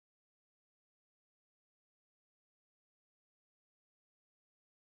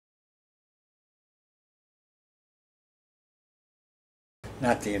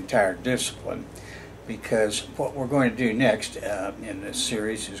not the entire discipline, because what we're going to do next in this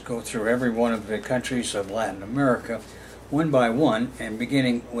series is go through every one of the countries of Latin America one by one, and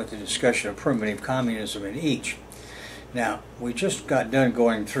beginning with the discussion of primitive communism in each. Now, we just got done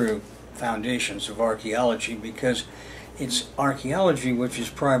going through foundations of archaeology, because it's archaeology which is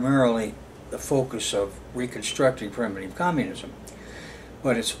primarily the focus of reconstructing primitive communism.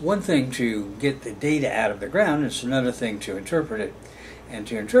 But it's one thing to get the data out of the ground, it's another thing to interpret it. And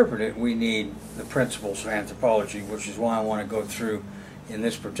to interpret it, we need the principles of anthropology, which is why I want to go through in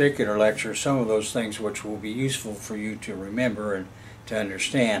this particular lecture some of those things which will be useful for you to remember and to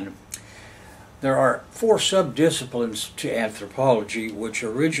understand. There are 4 subdisciplines to anthropology, which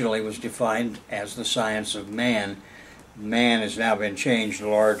originally was defined as the science of man. Man has now been changed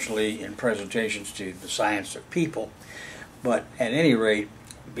largely in presentations to the science of people. But at any rate,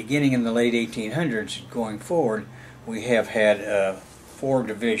 beginning in the late 1800s going forward, we have had 4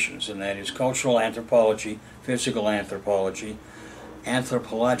 divisions, and that is cultural anthropology, physical anthropology,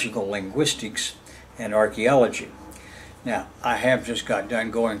 anthropological linguistics, and archaeology. Now, I have just got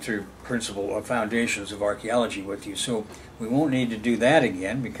done going through principle or foundations of archaeology with you, so we won't need to do that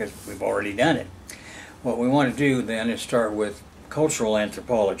again because we've already done it. What we want to do then is start with cultural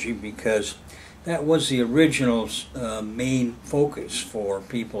anthropology, because that was the original main focus for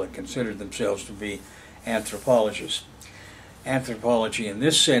people that considered themselves to be anthropologists. Anthropology in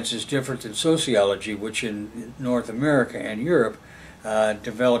this sense is different than sociology, which in North America and Europe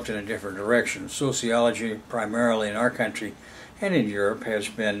developed in a different direction. Sociology, primarily in our country and in Europe, has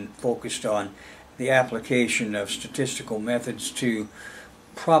been focused on the application of statistical methods to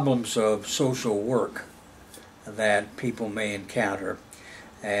problems of social work that people may encounter,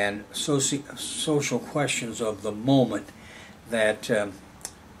 and social questions of the moment that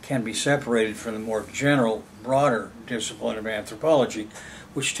can be separated from the more general, broader discipline of anthropology,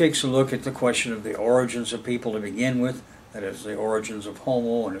 which takes a look at the question of the origins of people to begin with, that is, the origins of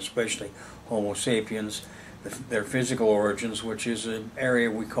Homo, and especially Homo sapiens, their physical origins, which is an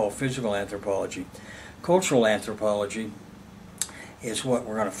area we call physical anthropology. Cultural anthropology is what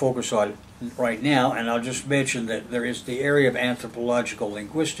we're going to focus on right now, and I'll just mention that there is the area of anthropological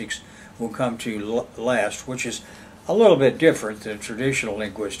linguistics we'll come to last, which is a little bit different than traditional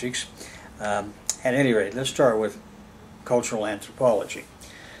linguistics. At any rate, let's start with cultural anthropology.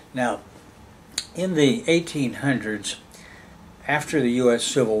 Now, in the 1800s, after the U.S.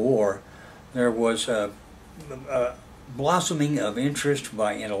 Civil War, there was a blossoming of interest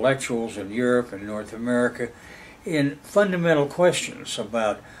by intellectuals in Europe and North America in fundamental questions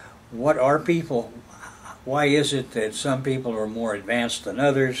about what are people, why is it that some people are more advanced than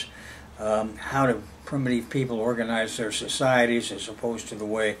others, how do primitive people organize their societies as opposed to the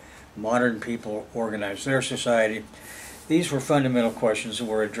way modern people organize their society. These were fundamental questions that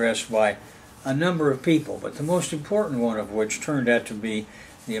were addressed by a number of people, but the most important one of which turned out to be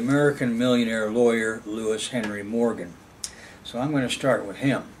the American millionaire lawyer Lewis Henry Morgan. So I'm going to start with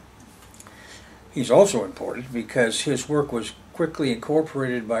him. He's also important because his work was quickly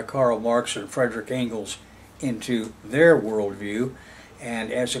incorporated by Karl Marx and Friedrich Engels into their worldview,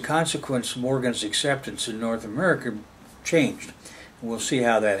 and as a consequence, Morgan's acceptance in North America changed. We'll see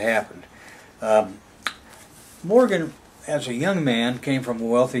how that happened. Morgan, as a young man, came from a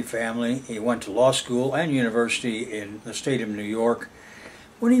wealthy family. He went to law school and university in the state of New York.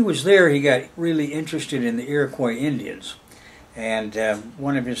 When he was there, he got really interested in the Iroquois Indians, and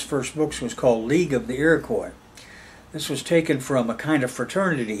one of his first books was called League of the Iroquois. This was taken from a kind of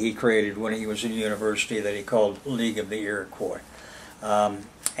fraternity he created when he was in university that he called League of the Iroquois.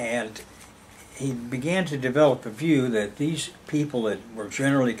 And he began to develop a view that these people that were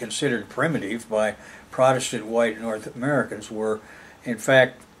generally considered primitive by Protestant white North Americans were in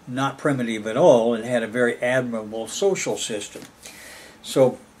fact not primitive at all and had a very admirable social system.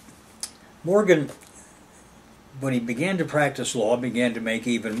 So Morgan, when he began to practice law, began to make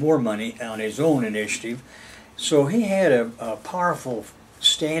even more money on his own initiative. So he had a powerful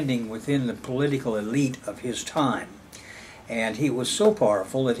standing within the political elite of his time. And he was so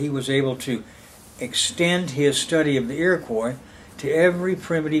powerful that he was able to extend his study of the Iroquois to every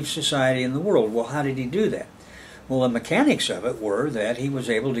primitive society in the world. Well, how did he do that? Well, the mechanics of it were that he was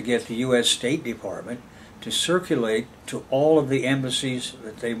able to get the U.S. State Department to circulate to all of the embassies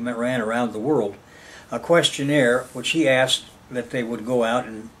that they ran around the world a questionnaire which he asked that they would go out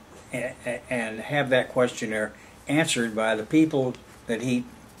and have that questionnaire answered by the people that he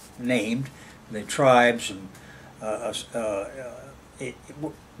named, the tribes, and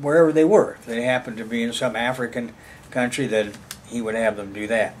wherever they were. If they happened to be in some African country, then he would have them do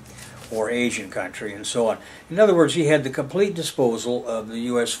that. or Asian country, and so on. In other words, he had the complete disposal of the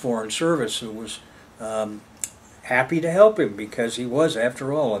U.S. Foreign Service, who was happy to help him because he was,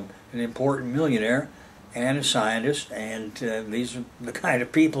 after all, an important millionaire and a scientist, and these are the kind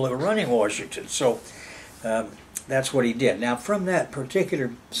of people that are running Washington. So that's what he did. Now, from that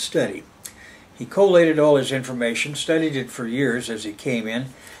particular study, he collated all his information, studied it for years as he came in,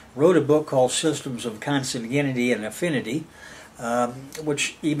 wrote a book called Systems of Consanguinity and Affinity,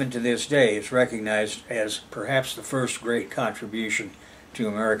 which even to this day is recognized as perhaps the first great contribution to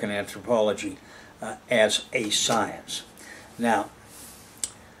American anthropology as a science. Now,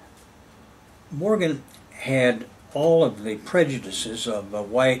 Morgan had all of the prejudices of a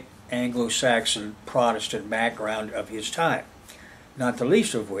white Anglo-Saxon Protestant background of his time, not the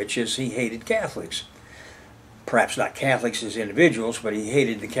least of which is he hated Catholics. Perhaps not Catholics as individuals, but he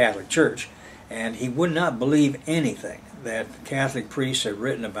hated the Catholic Church. And he would not believe anything that Catholic priests had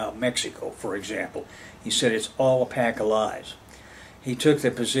written about Mexico, for example. He said it's all a pack of lies. He took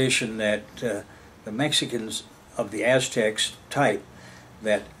the position that the Mexicans of the Aztecs type,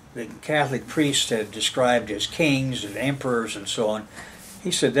 that the Catholic priests had described as kings and emperors and so on,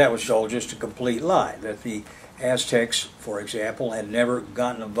 he said that was all just a complete lie, that the Aztecs, for example, had never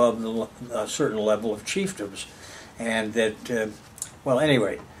gotten above a certain level of chiefdoms. And that, well,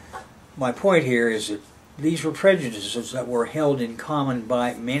 anyway, my point here is that these were prejudices that were held in common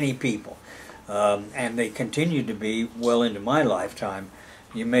by many people. And they continued to be well into my lifetime.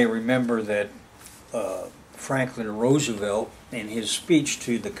 You may remember that Franklin Roosevelt, in his speech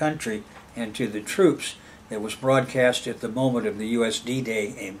to the country and to the troops that was broadcast at the moment of the U.S.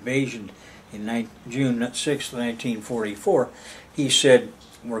 D-Day invasion in June 6, 1944, he said,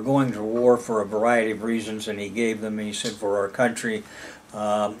 we're going to war for a variety of reasons, and he gave them, he said, for our country,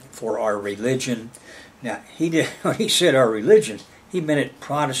 for our religion. Now, when he said our religion, he meant it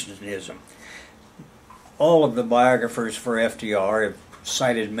Protestantism. All of the biographers for FDR have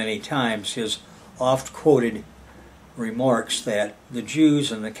cited many times his oft-quoted remarks that the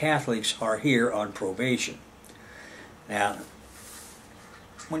Jews and the Catholics are here on probation. Now,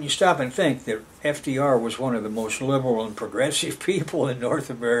 when you stop and think that FDR was one of the most liberal and progressive people in North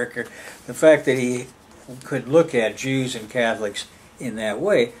America, the fact that he could look at Jews and Catholics in that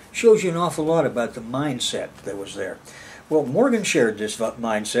way shows you an awful lot about the mindset that was there. Well, Morgan shared this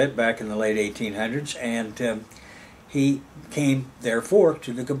mindset back in the late 1800s, and he came, therefore,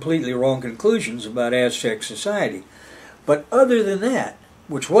 to the completely wrong conclusions about Aztec society. But other than that,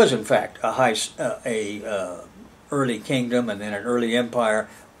 which was in fact a early kingdom and then an early empire,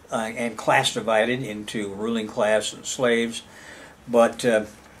 and class divided into ruling class and slaves. But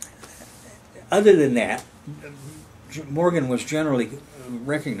other than that, Morgan was generally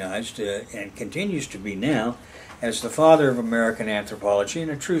recognized, and continues to be now, as the father of American anthropology and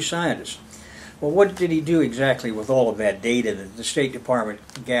a true scientist. Well, what did he do exactly with all of that data that the State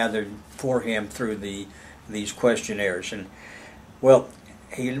Department gathered for him through these questionnaires? And, well,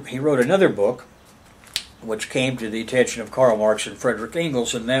 he wrote another book which came to the attention of Karl Marx and Friedrich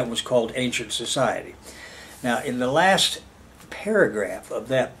Engels, and that was called Ancient Society. Now, in the last paragraph of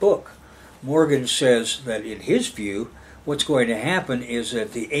that book, Morgan says that in his view, what's going to happen is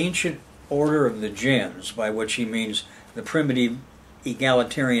that the ancient order of the gens, by which he means the primitive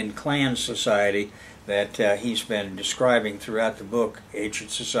egalitarian clan society that he's been describing throughout the book,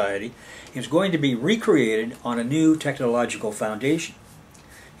 Ancient Society, is going to be recreated on a new technological foundation.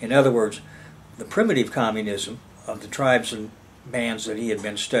 In other words, the primitive communism of the tribes and bands that he had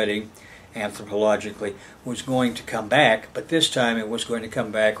been studying anthropologically was going to come back, but this time it was going to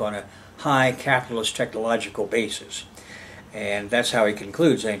come back on a high capitalist technological basis. And that's how he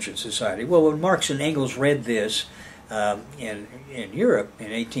concludes Ancient Society. Well, when Marx and Engels read this in Europe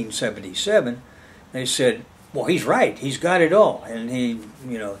in 1877, they said, well, he's right, he's got it all, and he,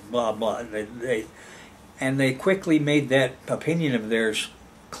 you know, blah, blah. And they quickly made that opinion of theirs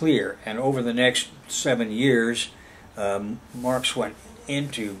clear, and over the next 7 years, Marx went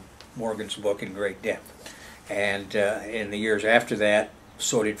into Morgan's book in great depth. And in the years after that,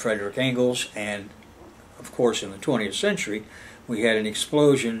 so did Friedrich Engels, and of course in the 20th century, we had an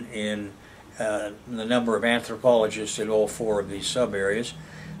explosion in the number of anthropologists in all 4 of these sub-areas,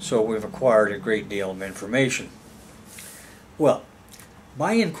 so we've acquired a great deal of information. Well,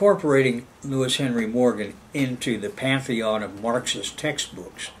 by incorporating Lewis Henry Morgan into the pantheon of Marxist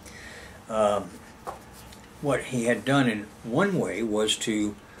textbooks, what he had done in one way was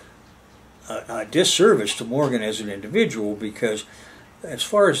to a disservice to Morgan as an individual, because as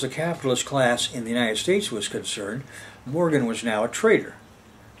far as the capitalist class in the United States was concerned, Morgan was now a traitor.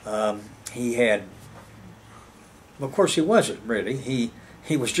 He had, of course he wasn't really, he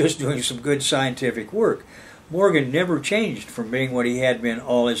he was just doing some good scientific work. Morgan never changed from being what he had been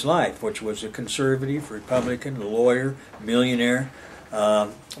all his life, which was a conservative, Republican, a lawyer, millionaire,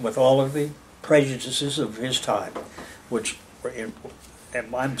 with all of the prejudices of his time, which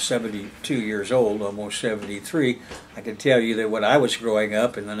and I'm 72 years old, almost 73. I can tell you that when I was growing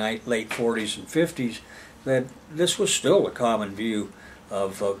up in the late 40s and 50s, that this was still a common view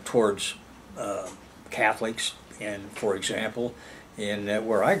of towards Catholics. And for example, in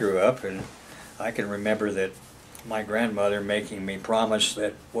where I grew up, and I can remember that my grandmother making me promise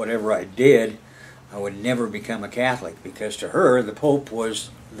that whatever I did, I would never become a Catholic, because to her the Pope was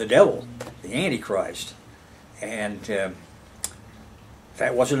the devil, the Antichrist, and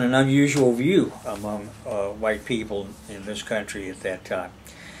that wasn't an unusual view among white people in this country at that time.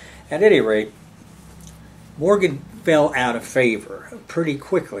 At any rate, Morgan fell out of favor pretty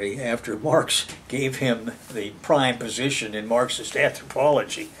quickly after Marx gave him the prime position in Marxist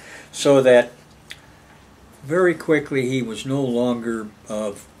anthropology, so that very quickly he was no longer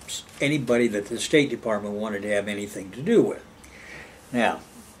of anybody that the State Department wanted to have anything to do with. Now,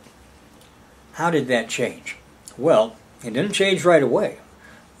 how did that change? Well, it didn't change right away.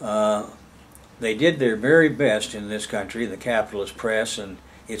 They did their very best in this country, the capitalist press and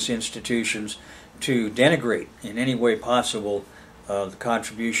its institutions, to denigrate in any way possible the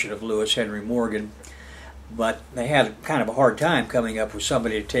contribution of Lewis Henry Morgan, but they had kind of a hard time coming up with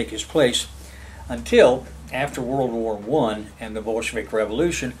somebody to take his place until after World War I and the Bolshevik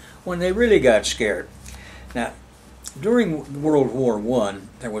Revolution, when they really got scared. Now, during World War I,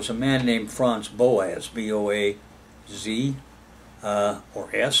 there was a man named Franz Boas, B-O-A-Z, or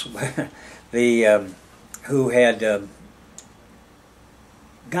S, who had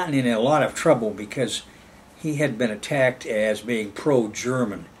gotten in a lot of trouble because he had been attacked as being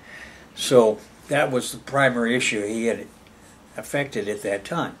pro-German. So that was the primary issue he had affected at that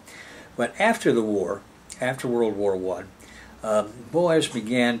time. But after the war, after World War I, Boas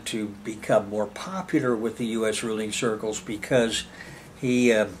began to become more popular with the U.S. ruling circles because he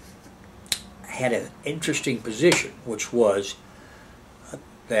had an interesting position, which was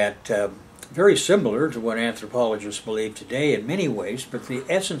that very similar to what anthropologists believe today in many ways, but the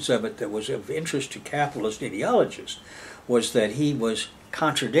essence of it that was of interest to capitalist ideologists was that he was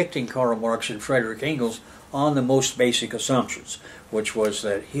contradicting Karl Marx and Friedrich Engels on the most basic assumptions, which was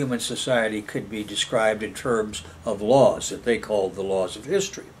that human society could be described in terms of laws that they called the laws of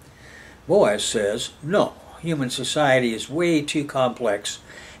history. Boas says, no, human society is way too complex,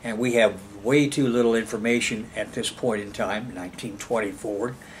 and we have way too little information at this point in time, 1920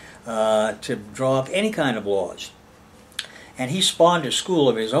 forward, to draw up any kind of laws. And he spawned a school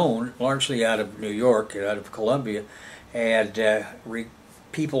of his own, largely out of New York and out of Columbia, and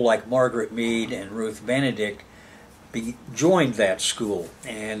people like Margaret Mead and Ruth Benedict joined that school,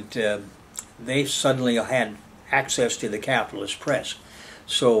 and they suddenly had access to the capitalist press.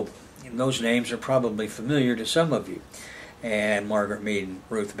 So those names are probably familiar to some of you, and Margaret Mead and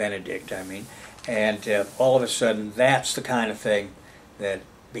Ruth Benedict, I mean. And all of a sudden, that's the kind of thing that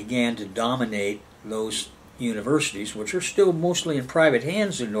began to dominate those universities, which are still mostly in private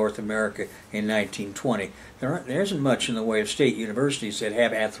hands in North America in 1920. There isn't much in the way of state universities that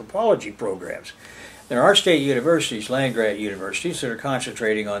have anthropology programs. There are state universities, land-grant universities, that are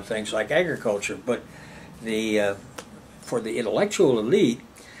concentrating on things like agriculture, but for the intellectual elite,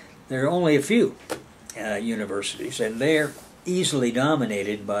 there are only a few universities, and they're easily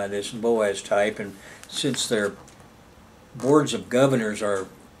dominated by this Boas type, and since their boards of governors are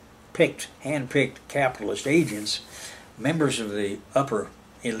hand-picked capitalist agents, members of the upper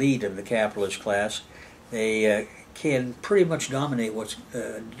elite of the capitalist class, they can pretty much dominate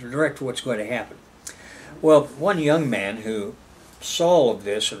direct what's going to happen. Well, one young man who saw all of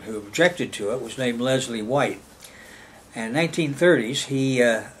this and who objected to it was named Leslie White. And in the 1930s, he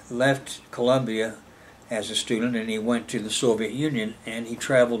left Columbia as a student, and he went to the Soviet Union, and he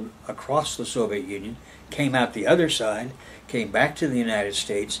traveled across the Soviet Union, came out the other side, came back to the United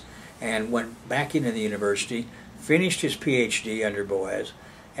States, and went back into the university, finished his PhD under Boas,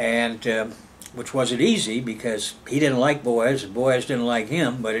 and which wasn't easy because he didn't like Boas and Boas didn't like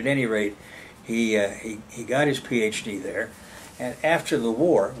him, but at any rate, he got his PhD there. And after the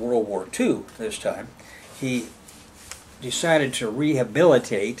war, World War II this time, he decided to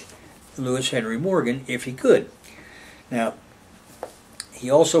rehabilitate Lewis Henry Morgan if he could. Now,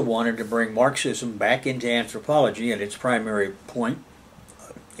 he also wanted to bring Marxism back into anthropology at its primary point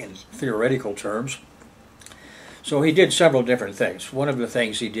in theoretical terms. So he did several different things. One of the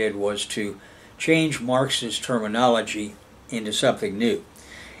things he did was to change Marx's terminology into something new.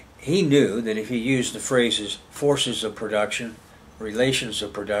 He knew that if he used the phrases forces of production relations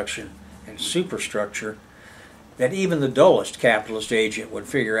of production, and superstructure, that even the dullest capitalist agent would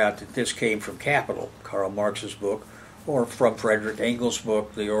figure out that this came from Capital, Karl Marx's book, or from Frederick Engels'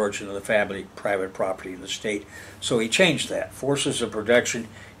 book, The Origin of the Family, Private Property, and the State. So he changed that. Forces of production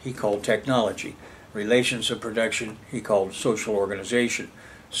he called technology. Relations of production he called social organization.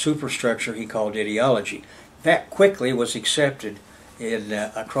 Superstructure he called ideology. That quickly was accepted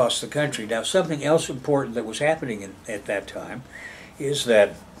across the country. Now, something else important that was happening at that time is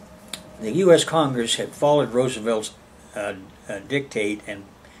that the U.S. Congress had followed Roosevelt's dictate and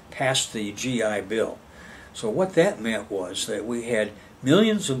passed the GI Bill. So what that meant was that we had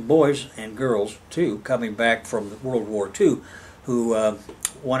millions of boys and girls, too, coming back from World War II who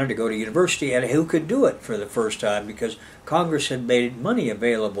wanted to go to university and who could do it for the first time because Congress had made money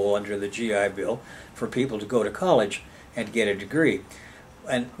available under the GI Bill for people to go to college and get a degree.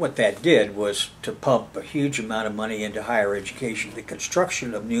 And what that did was to pump a huge amount of money into higher education, the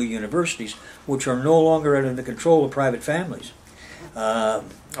construction of new universities, which are no longer under the control of private families, or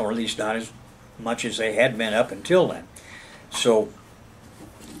at least not as much as they had been up until then. So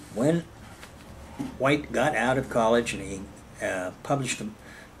when White got out of college and he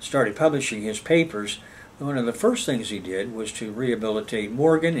started publishing his papers, one of the first things he did was to rehabilitate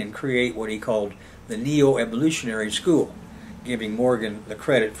Morgan and create what he called the neo-evolutionary school, giving Morgan the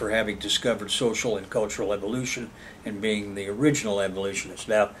credit for having discovered social and cultural evolution and being the original evolutionist.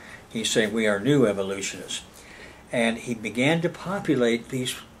 Now, he's saying we are new evolutionists. And he began to populate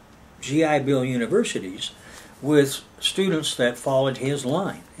these GI Bill universities with students that followed his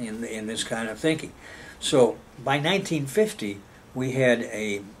line in this kind of thinking. So by 1950, we had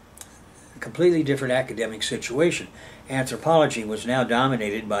a completely different academic situation. Anthropology was now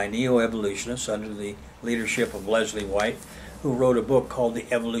dominated by neo-evolutionists under the leadership of Leslie White, who wrote a book called The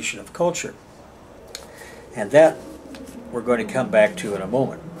Evolution of Culture. And that we're going to come back to in a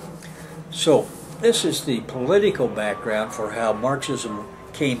moment. So this is the political background for how Marxism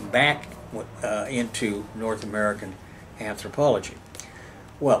came back into North American anthropology.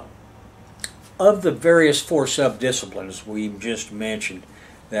 Well, of the various four sub-disciplines we just mentioned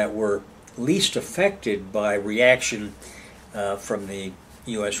that were least affected by reaction from the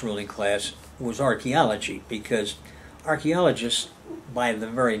U.S. ruling class was archaeology, because archaeologists, by the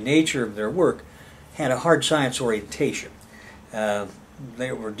very nature of their work, had a hard science orientation.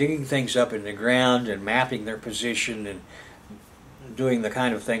 They were digging things up in the ground and mapping their position and doing the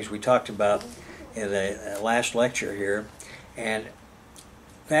kind of things we talked about in the last lecture here, and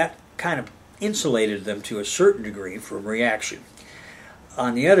that kind of insulated them to a certain degree from reaction.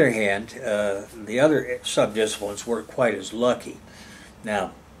 On the other hand, the other sub-disciplines weren't quite as lucky.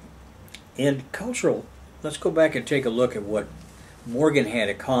 Now, in cultural, let's go back and take a look at what Morgan had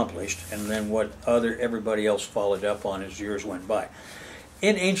accomplished and then what everybody else followed up on as years went by.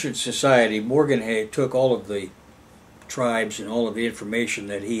 In ancient society, Morgan took all of the tribes and all of the information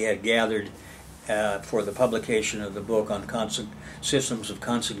that he had gathered for the publication of the book on systems of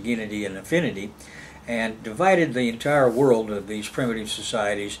consanguinity and affinity, and divided the entire world of these primitive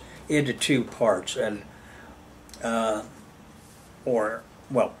societies into two parts, and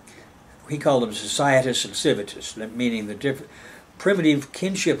he called them societas and civitas, meaning the different primitive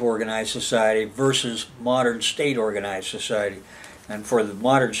kinship organized society versus modern state organized society. And for the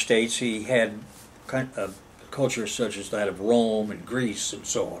modern states, he had cultures such as that of Rome and Greece and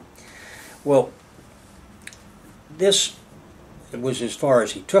so on. Well, this was as far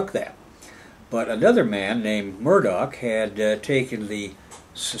as he took that. But another man named Murdoch had taken the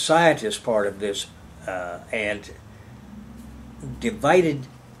societist part of this and divided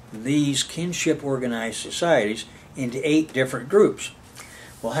these kinship organized societies into 8 different groups.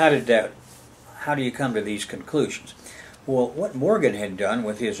 Well, how do you come to these conclusions? Well, what Morgan had done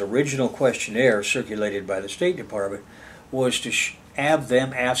with his original questionnaire circulated by the State Department was to have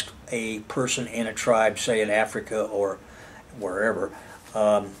them ask a person in a tribe, say in Africa or wherever,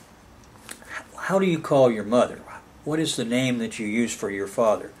 how do you call your mother? What is the name that you use for your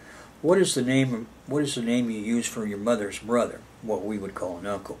father? What is the name you use for your mother's brother, what we would call an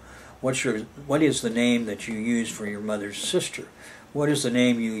uncle? What is the name that you use for your mother's sister? What is the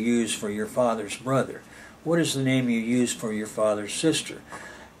name you use for your father's brother? What is the name you use for your father's sister?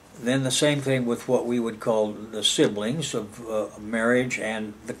 Then the same thing with what we would call the siblings of marriage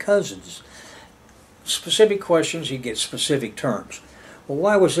and the cousins. Specific questions, you get specific terms. Well,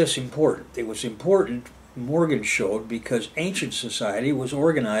 why was this important? It was important, Morgan showed, because ancient society was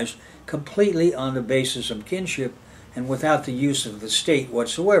organized completely on the basis of kinship and without the use of the state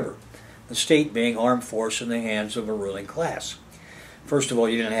whatsoever. The state being armed force in the hands of a ruling class. First of all,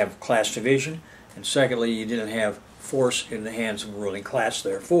 you didn't have class division, and secondly, you didn't have force in the hands of the ruling class,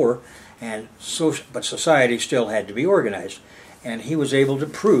 therefore, but society still had to be organized. And he was able to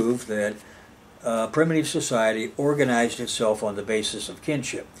prove that primitive society organized itself on the basis of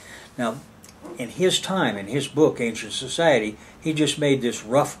kinship. Now, in his time, in his book, Ancient Society, he just made this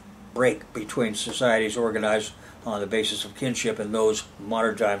rough break between societies organized on the basis of kinship and those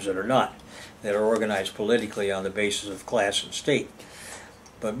modern times that are not, that are organized politically on the basis of class and state.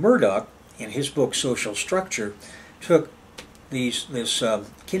 But Murdoch, in his book Social Structure, took this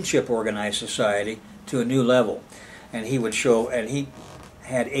kinship organized society to a new level. And he would show, and he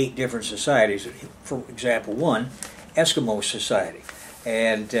had 8 different societies. For example, one, Eskimo society,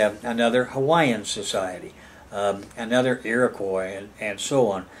 and another Hawaiian society, another Iroquois, and so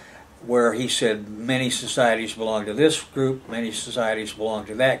on, where he said many societies belong to this group, many societies belong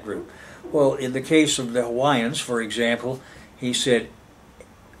to that group. Well, in the case of the Hawaiians, for example, he said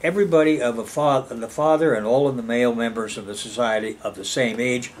everybody of the father and all of the male members of the society of the same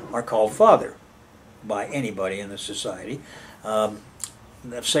age are called father by anybody in the society.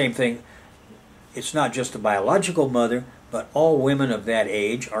 The same thing, it's not just the biological mother, but all women of that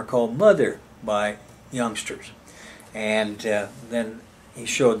age are called mother by youngsters. And then he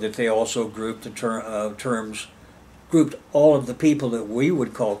showed that they also grouped the grouped all of the people that we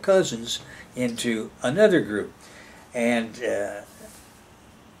would call cousins into another group. And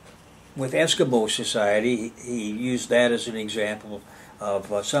with Eskimo society, he used that as an example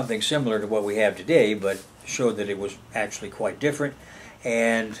of something similar to what we have today, but showed that it was actually quite different.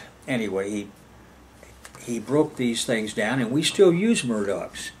 And anyway, he broke these things down, and we still use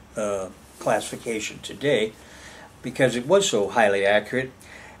Murdoch's classification today because it was so highly accurate.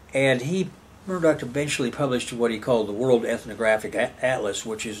 And Murdoch eventually published what he called the World Ethnographic Atlas,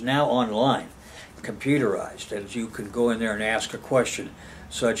 which is now online, computerized, and you can go in there and ask a question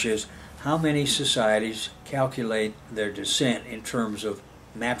such as, how many societies calculate their descent in terms of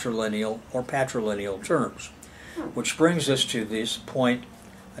matrilineal or patrilineal terms? Which brings us to this point,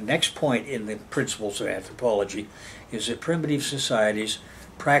 the next point in the principles of anthropology, is that primitive societies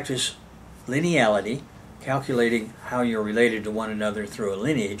practice lineality, calculating how you're related to one another through a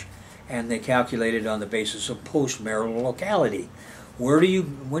lineage, and they calculate it on the basis of post-marital locality.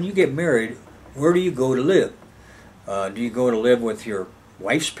 When you get married, where do you go to live? Do you go to live with your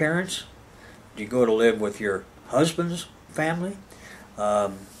wife's parents? Do you go to live with your husband's family?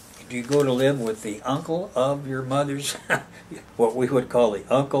 Do you go to live with the uncle of your mother's, what we would call the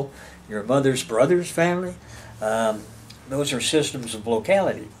uncle, your mother's brother's family? Those are systems of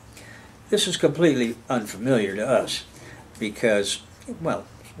locality. This is completely unfamiliar to us because, well,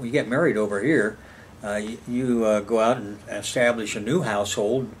 when you get married over here, you go out and establish a new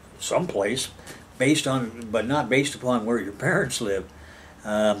household someplace, but not based upon where your parents live.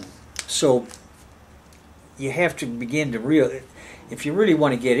 So you have to begin to if you really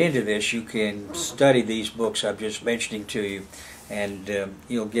want to get into this, you can study these books I'm just mentioning to you, and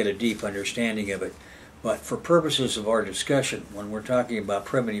you'll get a deep understanding of it. But for purposes of our discussion, when we're talking about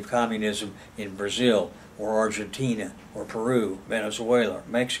primitive communism in Brazil, or Argentina, or Peru, Venezuela,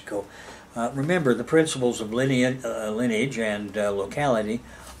 Mexico, remember the principles of lineage and locality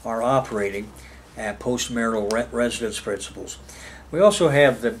are operating at post-marital residence principles. We also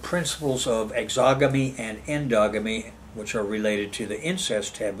have the principles of exogamy and endogamy, which are related to the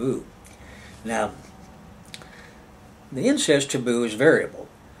incest taboo. Now, the incest taboo is variable.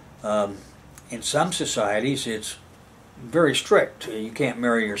 In some societies, it's very strict. You can't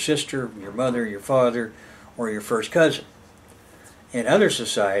marry your sister, your mother, your father, or your first cousin. In other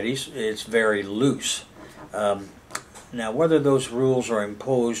societies, it's very loose. Now, whether those rules are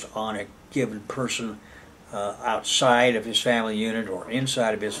imposed on a given person outside of his family unit or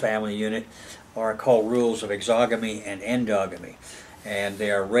inside of his family unit are called rules of exogamy and endogamy, and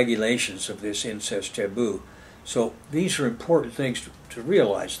they are regulations of this incest taboo. So these are important things to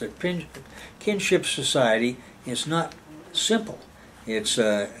realize, that kinship society is not simple. It's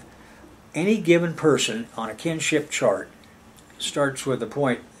any given person on a kinship chart starts with a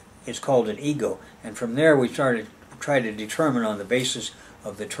point, it's called an ego, and from there we try to determine on the basis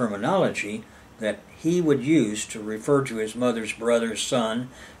of the terminology that he would use to refer to his mother's brother's son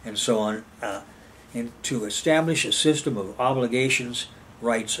and so on, and to establish a system of obligations,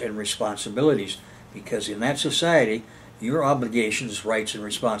 rights, and responsibilities, because in that society your obligations, rights, and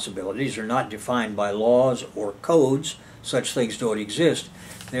responsibilities are not defined by laws or codes. Such things don't exist.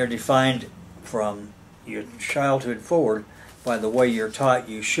 They're defined from your childhood forward by the way you're taught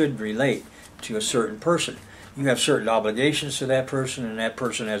you should relate to a certain person. You have certain obligations to that person, and that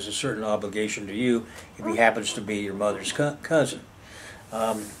person has a certain obligation to you if he happens to be your mother's cousin.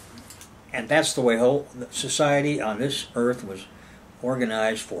 And that's the way whole society on this earth was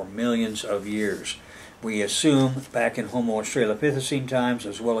organized for millions of years. We assume back in Homo australopithecine times,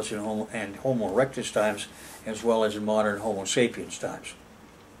 as well as in Homo erectus times, as well as in modern Homo sapiens times.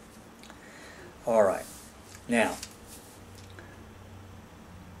 All right. Now,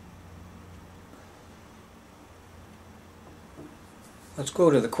 let's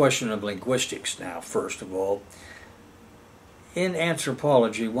go to the question of linguistics now, first of all. In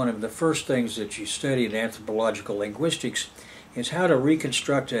anthropology, one of the first things that you study in anthropological linguistics is how to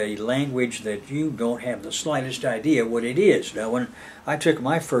reconstruct a language that you don't have the slightest idea what it is. Now, when I took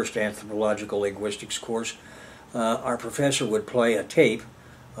my first anthropological linguistics course, our professor would play a tape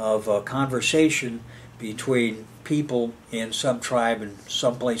of a conversation between people in some tribe in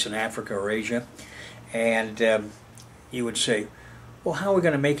some place in Africa or Asia, and you would say, well, how are we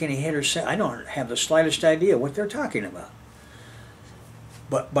going to make any head or sound? I don't have the slightest idea what they're talking about.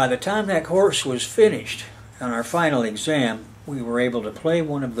 But by the time that course was finished, on our final exam, we were able to play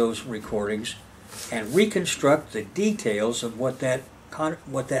one of those recordings and reconstruct the details of what that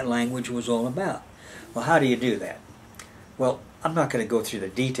language was all about. Well, how do you do that? Well, I'm not going to go through the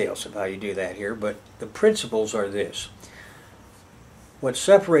details of how you do that here, but the principles are this. What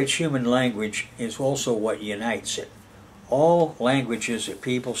separates human language is also what unites it. All languages that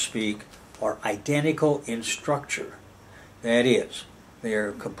people speak are identical in structure. That is, they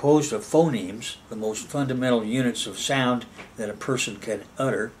are composed of phonemes, the most fundamental units of sound that a person can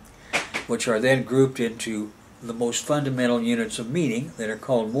utter, which are then grouped into the most fundamental units of meaning that are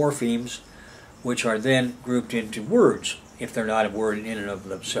called morphemes, which are then grouped into words, if they're not a word in and of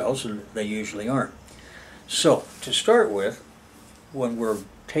themselves, and they usually aren't. So, to start with, when we're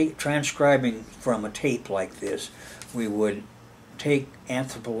transcribing from a tape like this, we would take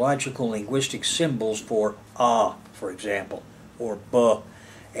anthropological linguistic symbols for ah, for example, or buh,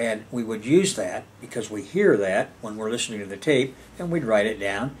 and we would use that because we hear that when we're listening to the tape, and we'd write it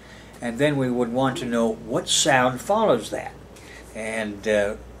down, and then we would want to know what sound follows that.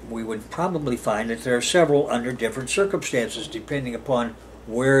 And we would probably find that there are several under different circumstances depending upon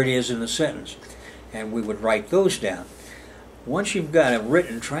where it is in the sentence, and we would write those down. Once you've got a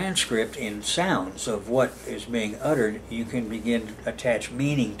written transcript in sounds of what is being uttered, you can begin to attach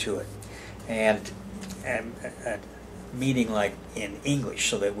meaning to it, and meaning like in English,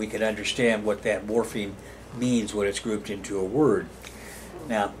 so that we could understand what that morpheme means when it's grouped into a word.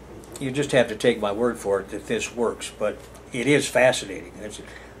 Now, you just have to take my word for it that this works, but it is fascinating.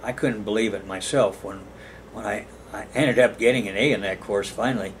 I couldn't believe it myself when I ended up getting an A in that course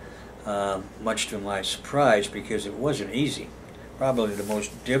finally, much to my surprise, because it wasn't easy. Probably the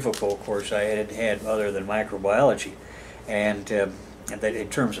most difficult course I had had other than microbiology, and that in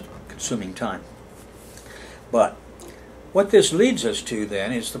terms of consuming time. But what this leads us to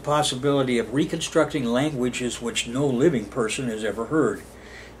then is the possibility of reconstructing languages which no living person has ever heard.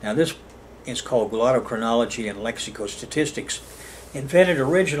 Now this is called glottochronology and lexicostatistics, invented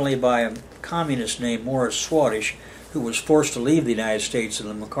originally by a communist named Morris Swadesh, who was forced to leave the United States in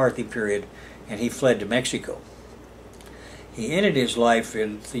the McCarthy period, and he fled to Mexico. He ended his life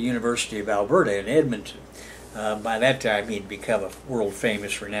in the University of Alberta in Edmonton. By that time he'd become a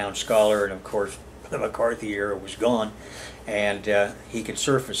world-famous, renowned scholar, and of course the McCarthy era was gone, and he could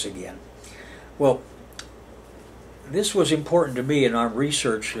surface again. Well, this was important to me in our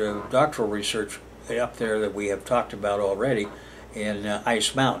research, doctoral research up there that we have talked about already in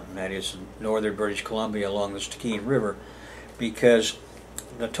Ice Mountain, that is in northern British Columbia along the Stikine River, because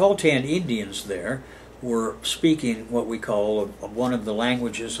the Tahltan Indians there were speaking what we call one of the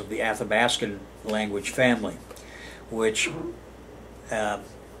languages of the Athabascan language family, which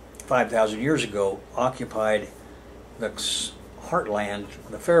 5,000 years ago occupied the heartland,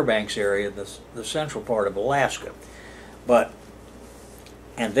 the Fairbanks area, the central part of Alaska.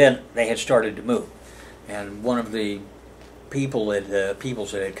 And then they had started to move, and one of the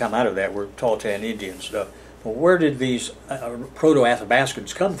peoples that had come out of that were Tahltan Indians. Well, where did these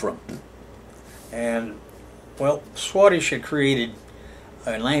Proto-Athabascans come from? And, well, Swadesh had created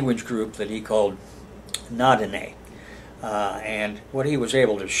a language group that he called Nadane. And what he was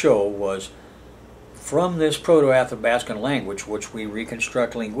able to show was from this Proto-Athabascan language, which we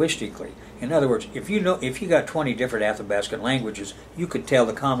reconstruct linguistically. In other words, if you got 20 different Athabascan languages, you could tell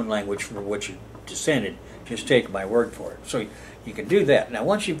the common language from which you descended. Just take my word for it. So you can do that. Now,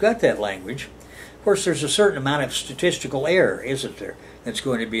 once you've got that language, of course, there's a certain amount of statistical error, isn't there, that's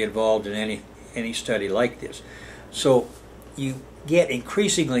going to be involved in any study like this. So you get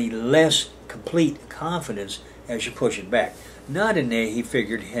increasingly less complete confidence as you push it back. Nadane, he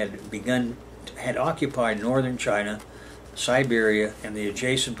figured, had occupied northern China, Siberia, and the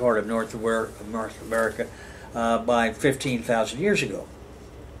adjacent part of North America by 15,000 years ago.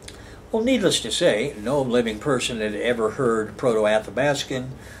 Well, needless to say, no living person had ever heard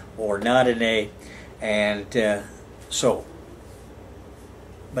Proto-Athabascan or Nodine, and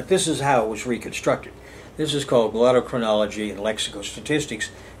but this is how it was reconstructed. This is called glottochronology and lexicostatistics,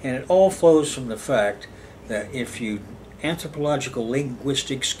 and it all flows from the fact that anthropological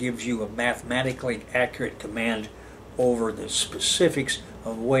linguistics gives you a mathematically accurate command over the specifics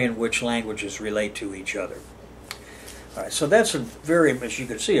of the way in which languages relate to each other. All right, so that's as you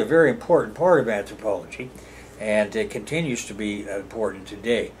can see, a very important part of anthropology, and it continues to be important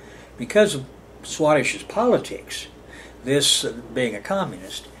today. Because of Swadish's politics, this being a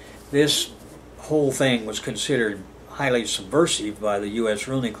communist, this whole thing was considered highly subversive by the U.S.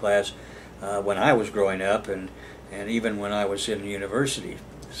 ruling class when I was growing up, and even when I was in university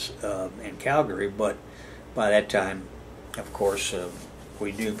in Calgary. But by that time, of course,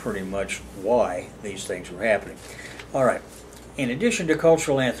 we knew pretty much why these things were happening. All right. In addition to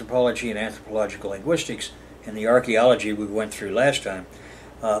cultural anthropology and anthropological linguistics and the archaeology we went through last time,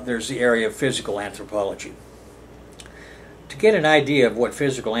 there's the area of physical anthropology. To get an idea of what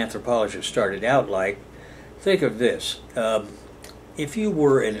physical anthropologists started out like, think of this. If you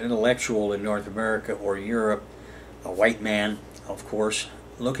were an intellectual in North America or Europe, a white man, of course,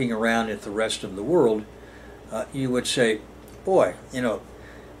 looking around at the rest of the world, you would say, boy,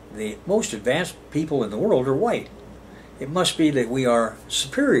 the most advanced people in the world are white. It must be that we are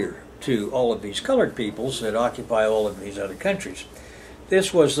superior to all of these colored peoples that occupy all of these other countries.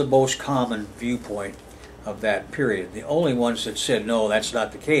 This was the most common viewpoint of that period. The only ones that said, no, that's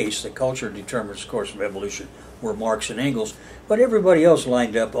not the case, that culture determines the course of evolution, were Marx and Engels, but everybody else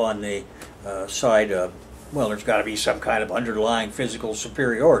lined up on the side of, well, there's got to be some kind of underlying physical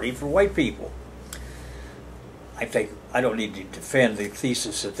superiority for white people. I don't need to defend the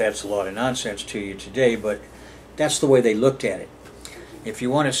thesis that that's a lot of nonsense to you today, but that's the way they looked at it. If you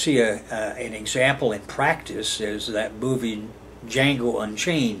want to see an example in practice, is that movie Django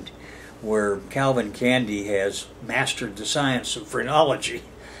Unchained, where Calvin Candy has mastered the science of phrenology.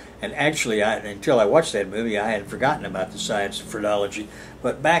 And actually, until I watched that movie, I had forgotten about the science of phrenology.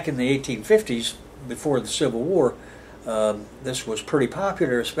 But back in the 1850s, before the Civil War, this was pretty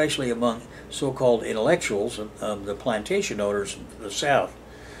popular, especially among so-called intellectuals of the plantation owners of the South.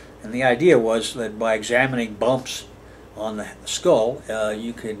 And the idea was that by examining bumps on the skull,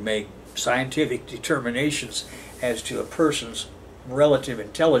 you could make scientific determinations as to a person's relative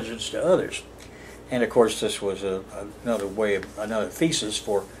intelligence to others. And of course, this was another thesis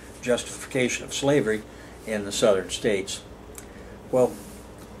for justification of slavery in the southern states. Well,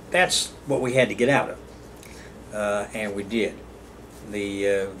 that's what we had to get out of, and we did.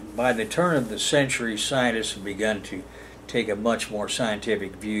 By the turn of the century, scientists have begun to take a much more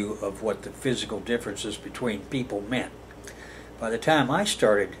scientific view of what the physical differences between people meant. By the time I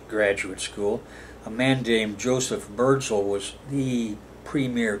started graduate school, a man named Joseph Birdsall was the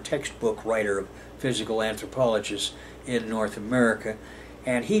premier textbook writer of physical anthropologists in North America,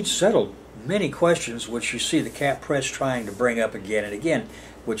 and he'd settled many questions which you see the Cap Press trying to bring up again and again,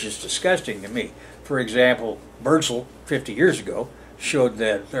 which is disgusting to me. For example, Birdsall, 50 years ago, showed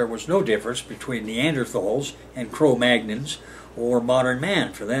that there was no difference between Neanderthals and Cro-Magnons, or modern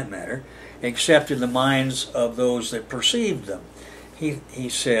man for that matter, except in the minds of those that perceived them. He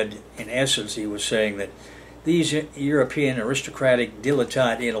said, in essence, he was saying that these European aristocratic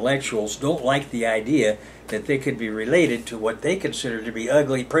dilettante intellectuals don't like the idea that they could be related to what they consider to be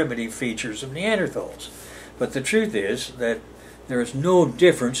ugly, primitive features of Neanderthals. But the truth is that there is no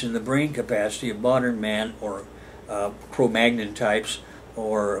difference in the brain capacity of modern man or Cro-Magnon types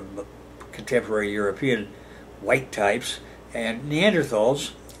or contemporary European white types and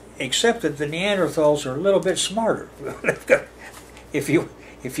Neanderthals, except that the Neanderthals are a little bit smarter. If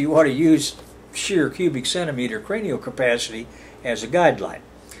you want to use sheer cubic centimeter cranial capacity as a guideline.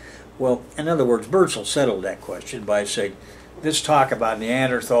 Well, in other words, Birdsall settled that question by saying this talk about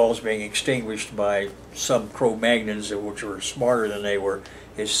Neanderthals being extinguished by some Cro-Magnons which were smarter than they were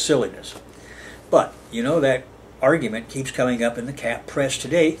is silliness. But, that argument keeps coming up in the Cap Press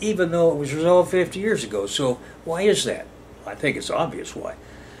today, even though it was resolved 50 years ago. So why is that? I think it's obvious why.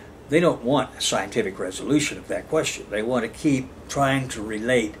 They don't want a scientific resolution of that question. They want to keep trying to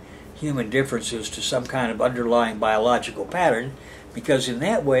relate human differences to some kind of underlying biological pattern, because in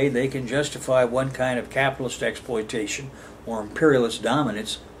that way they can justify one kind of capitalist exploitation or imperialist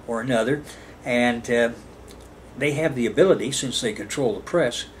dominance or another, and they have the ability, since they control the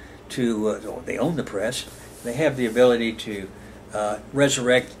press, they own the press, they have the ability to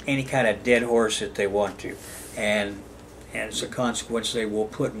resurrect any kind of dead horse that they want to. And and as a consequence, they will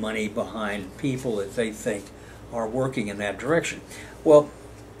put money behind people that they think are working in that direction. Well,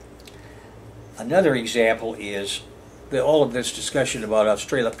 another example is all of this discussion about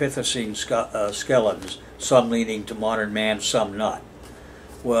Australopithecine skeletons, some leading to modern man, some not.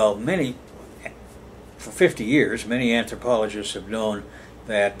 Well, for 50 years, many anthropologists have known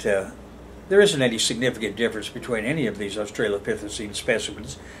that there isn't any significant difference between any of these Australopithecine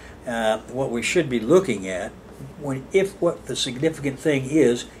specimens. What we should be looking at, if what the significant thing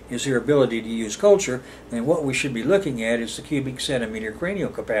is their ability to use culture, then what we should be looking at is the cubic centimeter cranial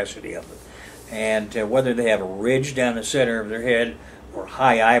capacity of them. And whether they have a ridge down the center of their head or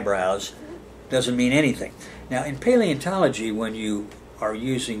high eyebrows doesn't mean anything. Now, in paleontology, when you are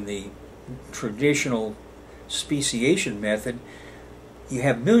using the traditional speciation method, you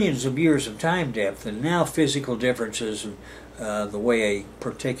have millions of years of time depth, and now physical differences, the way a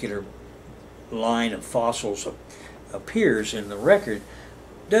particular line of fossils appears in the record,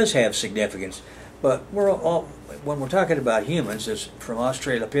 does have significance. But when we're talking about humans, from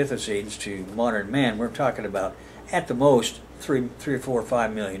Australopithecines to modern man, we're talking about at the most 3 or 4 or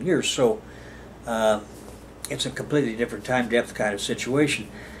 5 million years. So it's a completely different time depth kind of situation.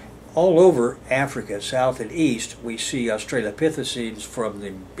 All over Africa, south and east, we see Australopithecines from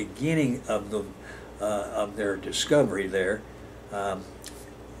the beginning of their discovery there. The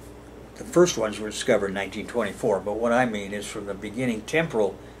first ones were discovered in 1924, but what I mean is from the beginning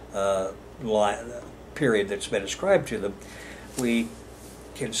temporal period that's been ascribed to them, we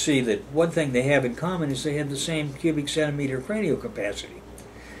can see that one thing they have in common is they have the same cubic centimeter cranial capacity,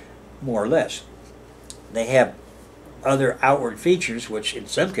 more or less. They have other outward features, which in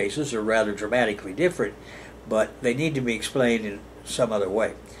some cases are rather dramatically different, but they need to be explained in some other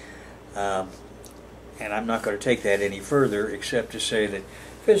way. And I'm not going to take that any further, except to say that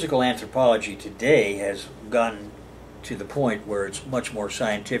physical anthropology today has gotten to the point where it's much more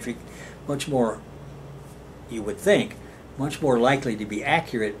scientific, much more, you would think, much more likely to be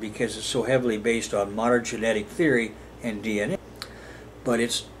accurate because it's so heavily based on modern genetic theory and DNA. But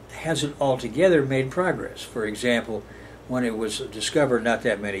it hasn't altogether made progress. For example, when it was discovered not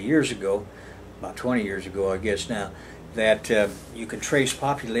that many years ago, about 20 years ago I guess now, that you can trace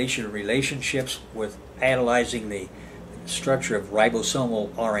population relationships with analyzing the structure of ribosomal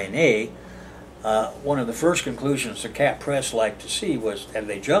RNA, one of the first conclusions the CAP press liked to see was, and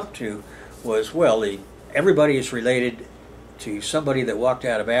they jumped to, was, well, everybody is related to somebody that walked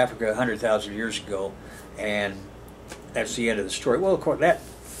out of Africa 100,000 years ago, and that's the end of the story. Well, of course, that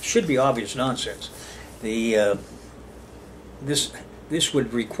should be obvious nonsense. This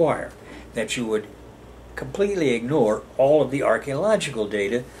would require that you would completely ignore all of the archaeological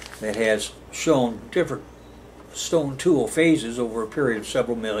data that has shown different stone tool phases over a period of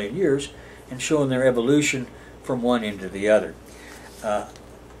several million years and shown their evolution from one into the other.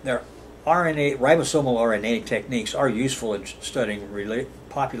 Their ribosomal RNA techniques are useful in studying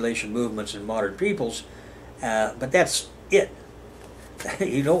population movements in modern peoples, but that's it.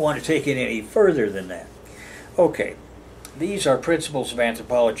 You don't want to take it any further than that. Okay, these are principles of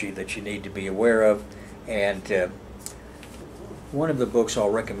anthropology that you need to be aware of, and one of the books I'll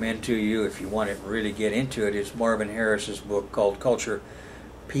recommend to you if you want to really get into it is Marvin Harris's book called Culture,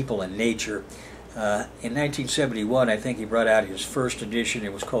 People and Nature. In 1971, I think he brought out his first edition.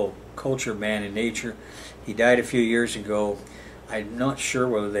 It was called Culture, Man and Nature. He died a few years ago. I'm not sure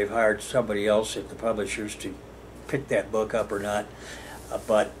whether they've hired somebody else at the publishers to pick that book up or not,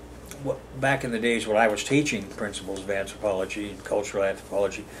 but back in the days when I was teaching principles of anthropology and cultural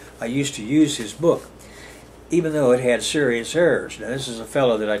anthropology, I used to use his book, even though it had serious errors. Now, this is a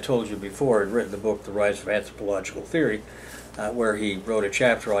fellow that I told you before had written the book, The Rise of Anthropological Theory, where he wrote a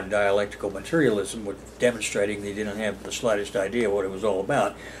chapter on dialectical materialism, demonstrating that he didn't have the slightest idea what it was all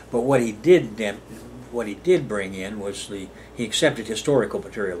about. But what he did bring in was he accepted historical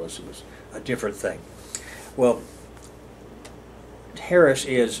materialism as a different thing. Well, Harris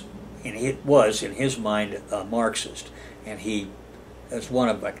was in his mind a Marxist, and he is one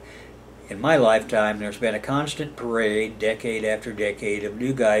of them. In my lifetime, there's been a constant parade, decade after decade, of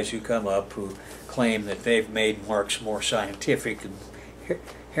new guys who come up who claim that they've made Marx more scientific, and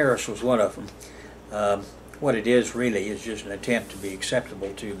Harris was one of them. What it is really is just an attempt to be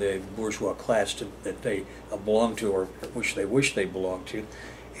acceptable to the bourgeois class that they belong to, or which they wish they belonged to,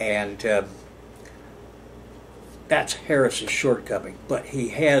 and that's Harris's shortcoming. But he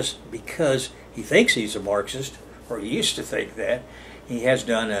has, because he thinks he's a Marxist, or he used to think that, he has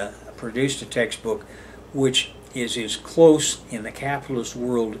produced a textbook which is as close in the capitalist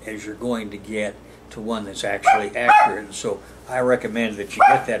world as you're going to get to one that's actually accurate. And so I recommend that you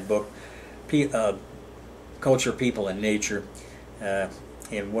get that book, culture, people, and nature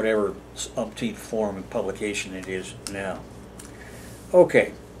in whatever umpteenth form of publication it is now.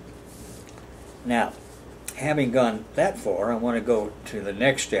 Okay, now, having gone that far, I want to go to the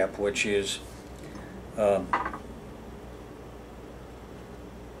next step, which is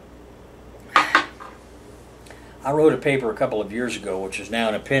I wrote a paper a couple of years ago, which is now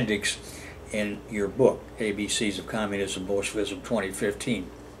an appendix in your book, ABCs of Communism, Bolshevism 2015,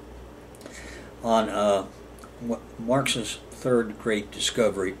 on Marx's third great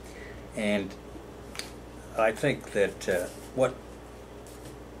discovery. And I think that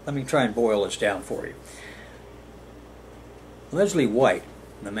let me try and boil this down for you. Leslie White,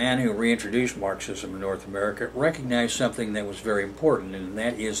 the man who reintroduced Marxism in North America, recognized something that was very important, and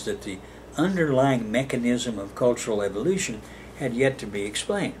that is that the underlying mechanism of cultural evolution had yet to be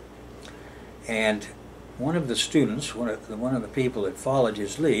explained. And one of the students, one of the people that followed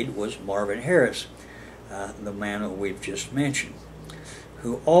his lead, was Marvin Harris, the man that we've just mentioned,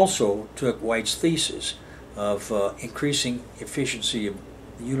 who also took White's thesis of increasing efficiency of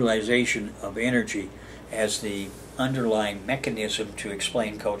utilization of energy as the underlying mechanism to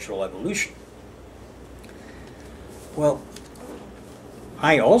explain cultural evolution. Well,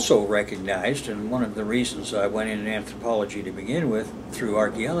 I also recognized, and one of the reasons I went into anthropology to begin with through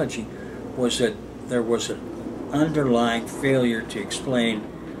archaeology, was that there was an underlying failure to explain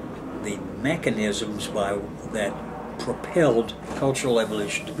the mechanisms that propelled cultural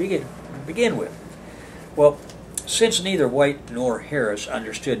evolution to begin with. Well, since neither White nor Harris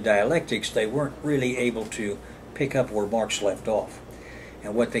understood dialectics, they weren't really able to pick up where Marx left off.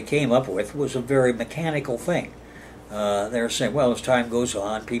 And what they came up with was a very mechanical thing. They're saying, well, as time goes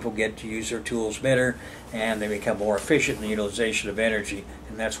on, people get to use their tools better, and they become more efficient in the utilization of energy,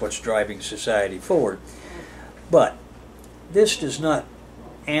 and that's what's driving society forward. But this does not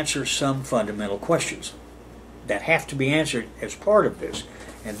answer some fundamental questions that have to be answered as part of this,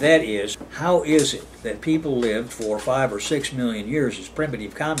 and that is, how is it that people lived for 5 or 6 million years as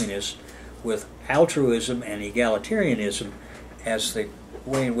primitive communists with altruism and egalitarianism as the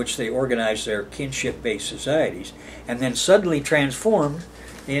way in which they organized their kinship-based societies, and then suddenly transformed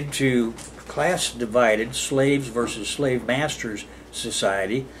into class-divided slaves versus slave masters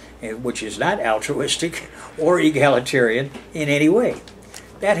society, which is not altruistic or egalitarian in any way?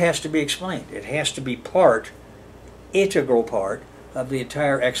 That has to be explained. It has to be integral part of the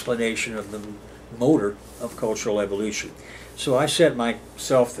entire explanation of the motor of cultural evolution. So I set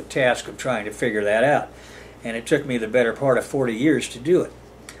myself the task of trying to figure that out, and it took me the better part of 40 years to do it.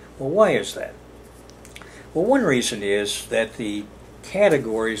 Well, why is that? Well, one reason is that the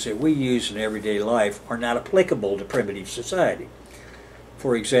categories that we use in everyday life are not applicable to primitive society.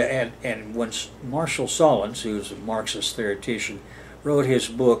 For example, and when Marshall Solons, who is a Marxist theoretician, wrote his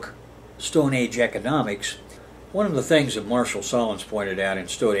book Stone Age Economics, one of the things that Marshall Solons pointed out in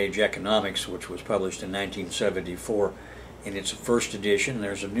Stone Age Economics, which was published in 1974 in its first edition,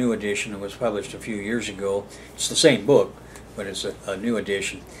 there's a new edition that was published a few years ago. It's the same book, but it's a new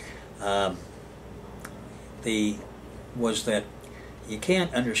edition. Was that you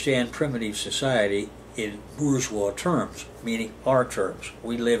can't understand primitive society in bourgeois terms, meaning our terms.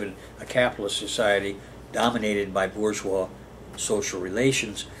 We live in a capitalist society dominated by bourgeois social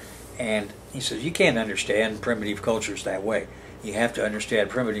relations, and he says you can't understand primitive cultures that way. You have to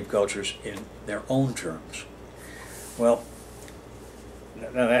understand primitive cultures in their own terms. Well,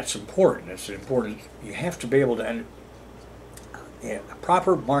 now that's important. It's important. You have to be able to a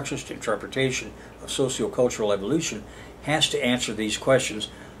proper Marxist interpretation of sociocultural evolution has to answer these questions,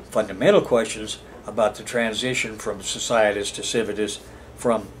 fundamental questions about the transition from societist to civitist,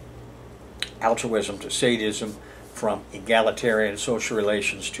 from altruism to sadism, from egalitarian social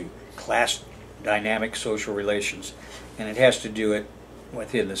relations to class dynamic social relations, and it has to do it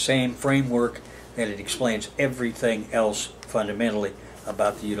within the same framework that it explains everything else fundamentally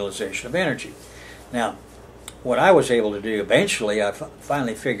about the utilization of energy. Now, what I was able to do eventually, I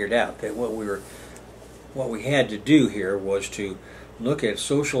finally figured out that what we had to do here was to look at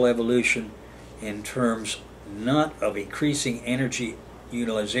social evolution in terms not of increasing energy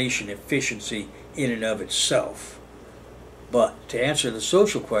utilization efficiency in and of itself, but to answer the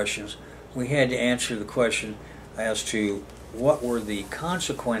social questions, we had to answer the question as to what were the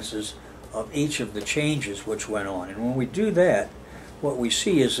consequences of each of the changes which went on. And when we do that, what we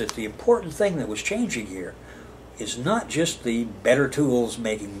see is that the important thing that was changing here is not just the better tools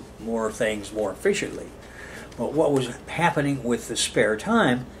making more things more efficiently, but what was happening with the spare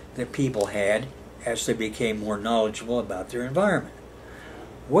time that people had as they became more knowledgeable about their environment.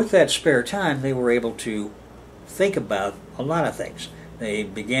 With that spare time, they were able to think about a lot of things. They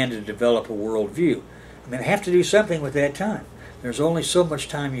began to develop a worldview. I mean, I have to do something with that time. There's only so much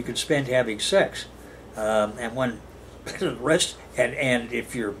time you can spend having sex. And when the rest, and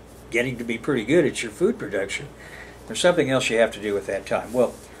if you're getting to be pretty good at your food production, there's something else you have to do with that time.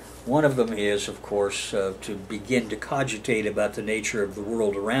 Well, one of them is, of course, to begin to cogitate about the nature of the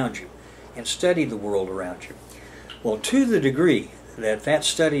world around you and study the world around you. Well, to the degree that that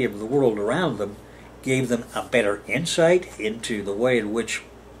study of the world around them gave them a better insight into the way in which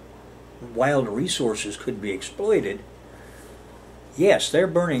wild resources could be exploited, yes, they're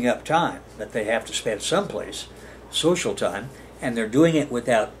burning up time that they have to spend someplace, social time, and they're doing it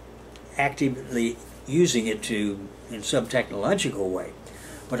without actively using it in some technological way.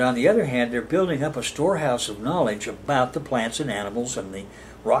 But on the other hand, they're building up a storehouse of knowledge about the plants and animals and the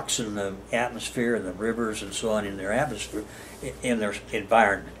rocks in the atmosphere and the rivers and so on in their atmosphere, in their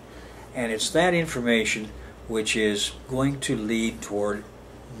environment. And it's that information which is going to lead toward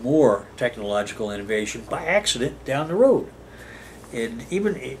more technological innovation by accident down the road. And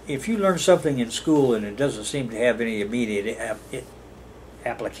even if you learn something in school and it doesn't seem to have any immediate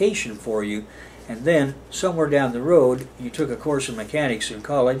application for you, and then somewhere down the road you took a course in mechanics in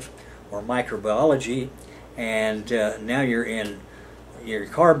college or microbiology, and now your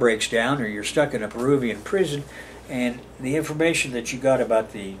car breaks down or you're stuck in a Peruvian prison, and the information that you got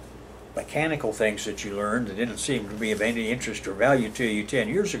about the mechanical things that you learned that didn't seem to be of any interest or value to you 10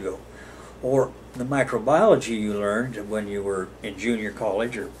 years ago, or the microbiology you learned when you were in junior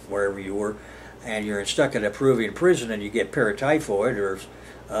college or wherever you were, and you're stuck in a Peruvian prison and you get paratyphoid or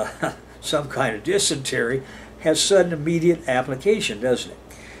some kind of dysentery, has sudden immediate application, doesn't it?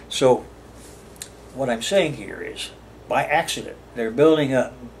 So what I'm saying here is, by accident, they're building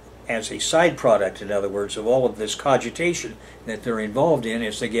up as a side product, in other words, of all of this cogitation that they're involved in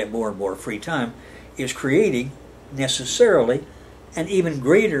as they get more and more free time, is creating necessarily an even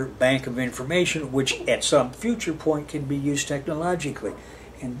greater bank of information which at some future point can be used technologically.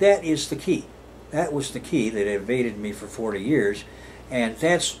 And that is the key. That was the key that evaded me for 40 years, and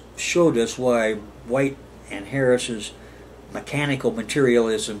that's showed us why White and Harris's mechanical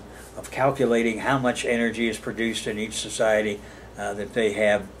materialism of calculating how much energy is produced in each society that they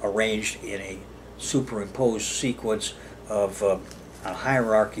have arranged in a superimposed sequence of a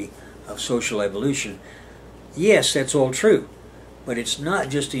hierarchy of social evolution. Yes, that's all true, but it's not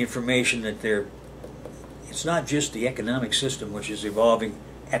just the information that it's not just the economic system which is evolving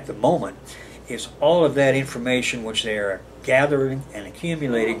at the moment. It's all of that information which they are gathering and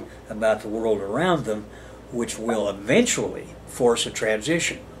accumulating about the world around them, which will eventually force a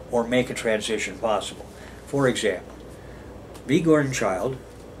transition or make a transition possible. For example, B. Gordon Childe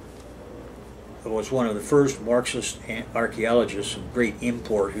was one of the first Marxist archaeologists of great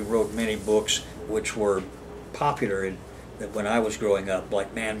import who wrote many books which were popular when I was growing up,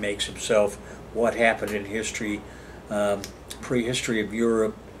 like Man Makes Himself, What Happened in History, Prehistory of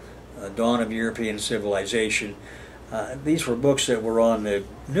Europe, Dawn of European Civilization. These were books that were on the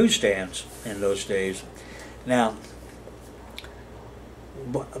newsstands in those days. Now,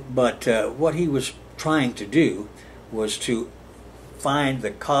 but what he was trying to do was to find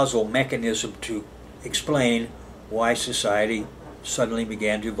the causal mechanism to explain why society suddenly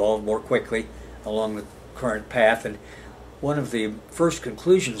began to evolve more quickly along the current path. And one of the first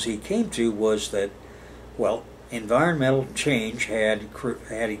conclusions he came to was that, well, environmental change had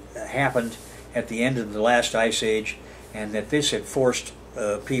happened at the end of the last ice age, and that this had forced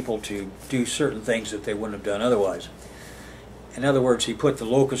people to do certain things that they wouldn't have done otherwise. In other words, he put the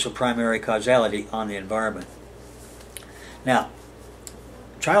locus of primary causality on the environment. Now,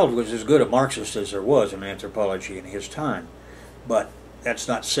 Childe was as good a Marxist as there was in anthropology in his time, but that's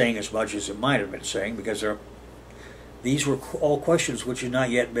not saying as much as it might have been saying, because these were all questions which had not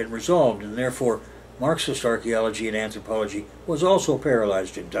yet been resolved, and therefore Marxist archaeology and anthropology was also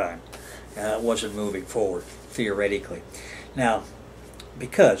paralyzed in time. It wasn't moving forward, theoretically. Now,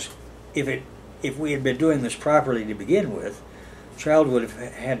 because if we had been doing this properly to begin with, Childe would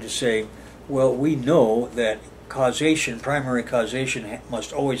have had to say, well, we know that causation, primary causation,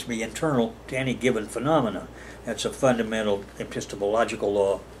 must always be internal to any given phenomena. That's a fundamental epistemological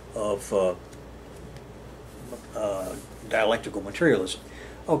law of dialectical materialism.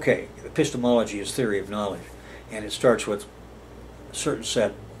 Okay, epistemology is theory of knowledge, and it starts with a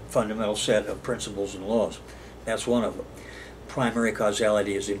certain fundamental set of principles and laws. That's one of them. Primary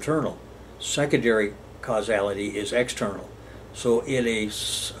causality is internal. Secondary causality is external. So in a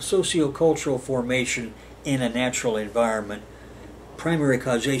sociocultural formation in a natural environment, primary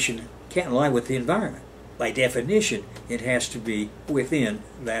causation can't lie with the environment. By definition, it has to be within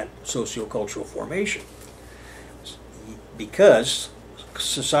that sociocultural formation. Because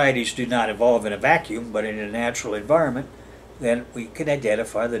societies do not evolve in a vacuum, but in a natural environment, then we can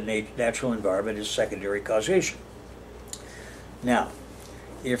identify the natural environment as secondary causation. Now,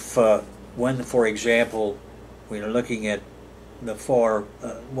 if when, for example, we are looking at the far,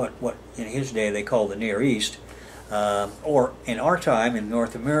 what in his day they call the Near East, or in our time in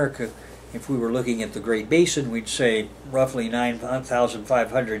North America, if we were looking at the Great Basin, we'd say roughly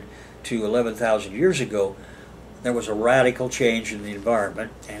 9,500 to 11,000 years ago, there was a radical change in the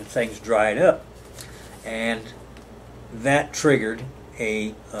environment and things dried up. And that triggered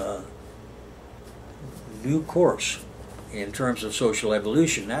a new course in terms of social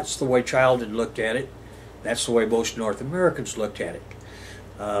evolution. That's the way Childhood looked at it. That's the way most North Americans looked at it.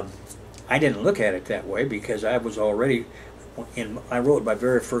 I didn't look at it that way because I was already I wrote my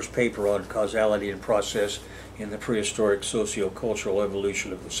very first paper on causality and process in the prehistoric socio-cultural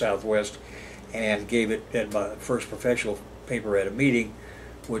evolution of the Southwest, and gave it at my first professional paper at a meeting,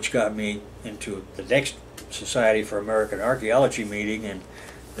 which got me into the next Society for American Archaeology meeting, and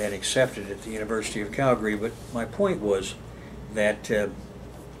then accepted at the University of Calgary. But my point was that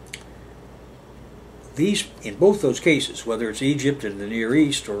these, in both those cases, whether it's Egypt and the Near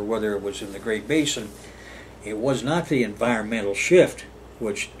East or whether it was in the Great Basin, it was not the environmental shift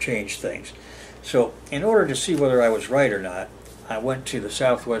which changed things. So in order to see whether I was right or not, I went to the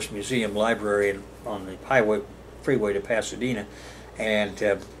Southwest Museum Library on the freeway to Pasadena, and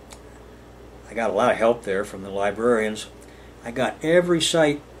I got a lot of help there from the librarians. I got every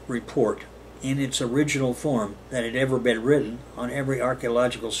site report in its original form that had ever been written on every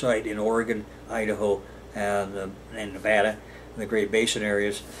archaeological site in Oregon, Idaho, and Nevada, the Great Basin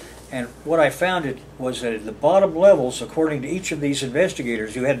areas. And what I found was that at the bottom levels, according to each of these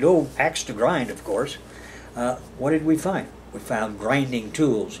investigators, who had no axe to grind, of course, what did we find? We found grinding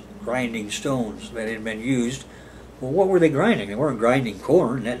tools, grinding stones that had been used. Well, what were they grinding? They weren't grinding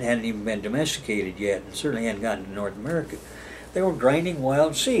corn. That hadn't even been domesticated yet, and certainly hadn't gotten to North America. They were grinding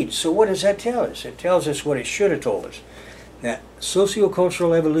wild seeds. So what does that tell us? It tells us what it should have told us, that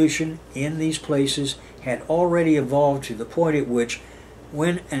sociocultural evolution in these places had already evolved to the point at which,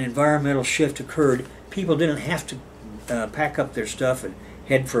 when an environmental shift occurred, people didn't have to pack up their stuff and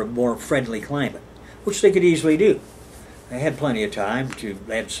head for a more friendly climate, which they could easily do. They had plenty of time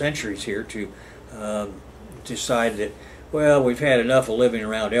they had centuries here to decide that, well, we've had enough of living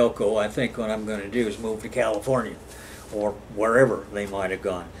around Elko. I think what I'm going to do is move to California, or wherever they might have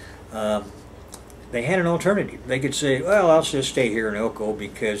gone. They had an alternative. They could say, well, I'll just stay here in Elko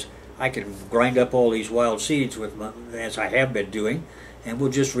because I can grind up all these wild seeds as I have been doing, and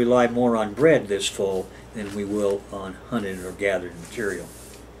we'll just rely more on bread this fall than we will on hunted or gathered material.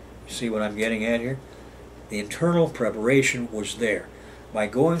 You see what I'm getting at here? The internal preparation was there. By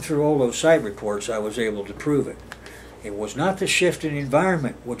going through all those site reports, I was able to prove it. It was not the shift in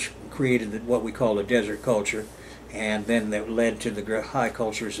environment which created what we call a desert culture, and then that led to the high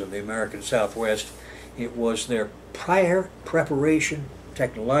cultures of the American Southwest. It was their prior preparation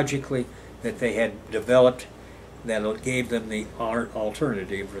technologically that they had developed that gave them the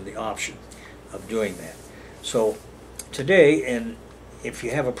alternative or the option of doing that. So today, and if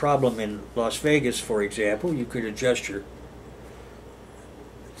you have a problem in Las Vegas, for example, you could adjust your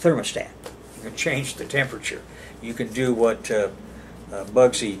thermostat. You can change the temperature. You can do what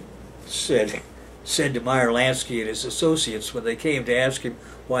Bugsy said to Meyer Lansky and his associates when they came to ask him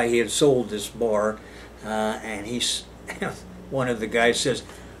why he had sold this bar, and one of the guys says,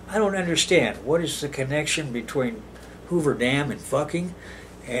 I don't understand. What is the connection between Hoover Dam and fucking?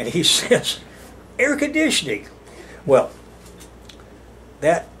 And he says, air conditioning. Well,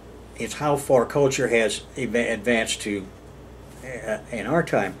 that is how far culture has advanced to in our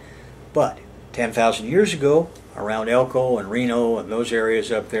time. But 10,000 years ago, around Elko and Reno and those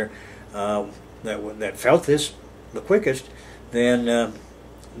areas up there that felt this the quickest, then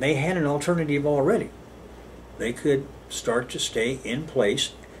they had an alternative already. They could start to stay in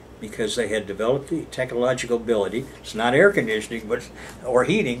place because they had developed the technological ability. It's not air conditioning or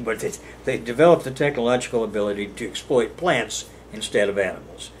heating, but they developed the technological ability to exploit plants instead of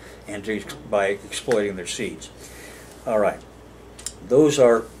animals, and by exploiting their seeds. All right. Those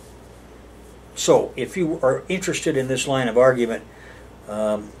are, so if you are interested in this line of argument,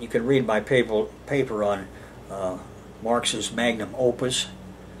 you can read my paper on Marx's magnum opus,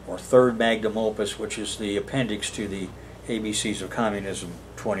 or third magnum opus, which is the appendix to the ABCs of Communism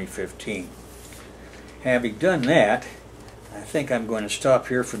 2015. Having done that, I think I'm going to stop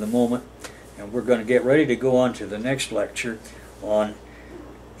here for the moment, and we're going to get ready to go on to the next lecture on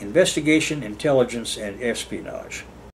investigation, intelligence, and espionage.